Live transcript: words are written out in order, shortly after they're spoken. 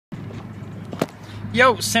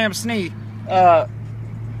Yo, Sam Snee.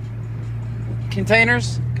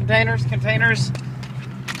 Containers.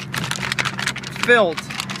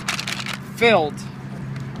 Filled.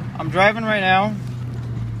 I'm driving right now.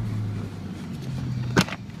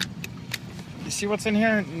 You see what's in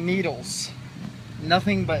here? Needles.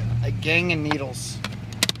 Nothing but a gang of needles.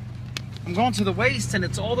 I'm going to the waste, and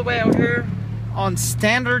it's all the way out here on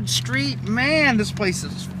Standard Street. Man, this place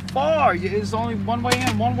is far. It's only one way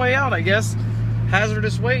in, one way out, I guess.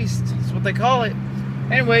 Hazardous waste is what they call it.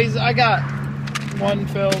 Anyways, I got one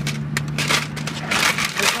filled.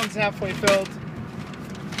 This one's halfway filled.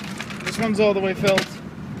 This one's all the way filled.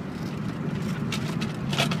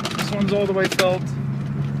 This one's all the way filled.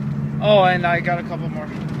 Oh, and I got a couple more.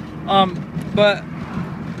 But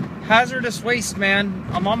hazardous waste, man.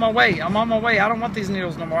 I'm on my way. I don't want these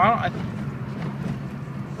needles no more.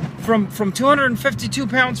 From 252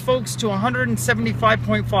 pounds, folks, to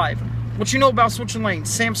 175.5. What you know about switching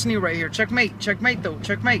lanes? Sam Snee right here. Checkmate though.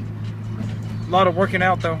 Checkmate. A lot of working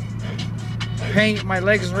out though. Pain. My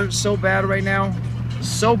legs hurt so bad right now.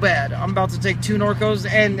 So bad. I'm about to take 2 Norcos,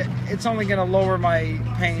 and it's only gonna lower my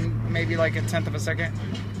pain maybe like a 1/10 of a second.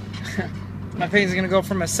 My pain's gonna go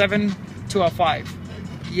from a 7 to a 5.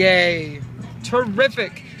 Yay.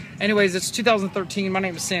 Terrific. Anyways, it's 2013. My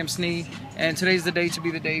name is Sam Snee, and today's the day to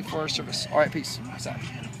be the day for our service. All right, peace. Peace out.